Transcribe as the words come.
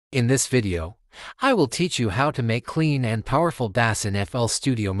In this video, I will teach you how to make clean and powerful bass in FL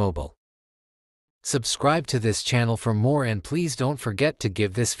Studio Mobile. Subscribe to this channel for more and please don't forget to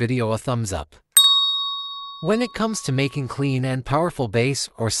give this video a thumbs up. When it comes to making clean and powerful bass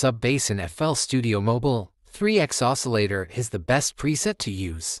or sub-bass in FL Studio Mobile, 3x oscillator is the best preset to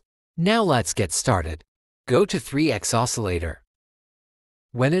use. Now let's get started. Go to 3x oscillator.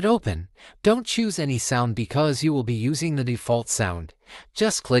 When it opens, don't choose any sound because you will be using the default sound.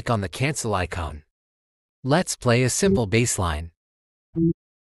 Just click on the cancel icon. Let's play a simple bass line.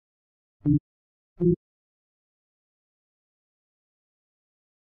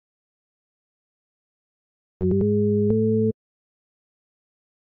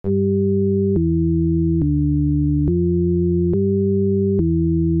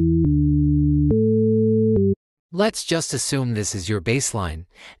 Let's just assume this is your bass line.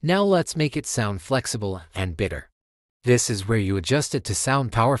 Now let's make it sound flexible and bitter. This is where you adjust it to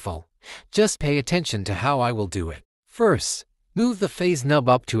sound powerful. Just pay attention to how I will do it. First, move the phase knob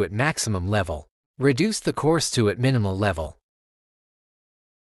up to its maximum level. Reduce the chorus to its minimal level.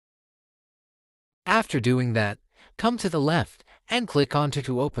 After doing that, come to the left and click on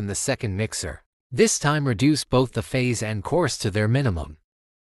to open the second mixer. This time reduce both the phase and chorus to their minimum.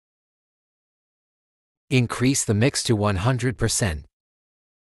 Increase the mix to 100%.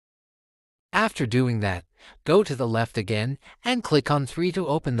 After doing that, go to the left again and click on 3 to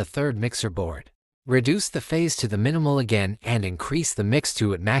open the third mixer board. Reduce the phase to the minimal again and increase the mix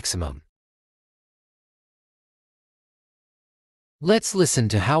to its maximum. Let's listen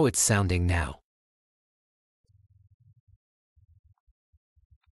to how it's sounding now.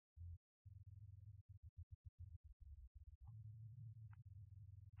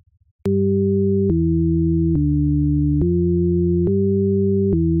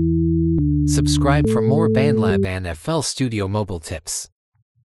 Subscribe for more BandLab and FL Studio Mobile tips.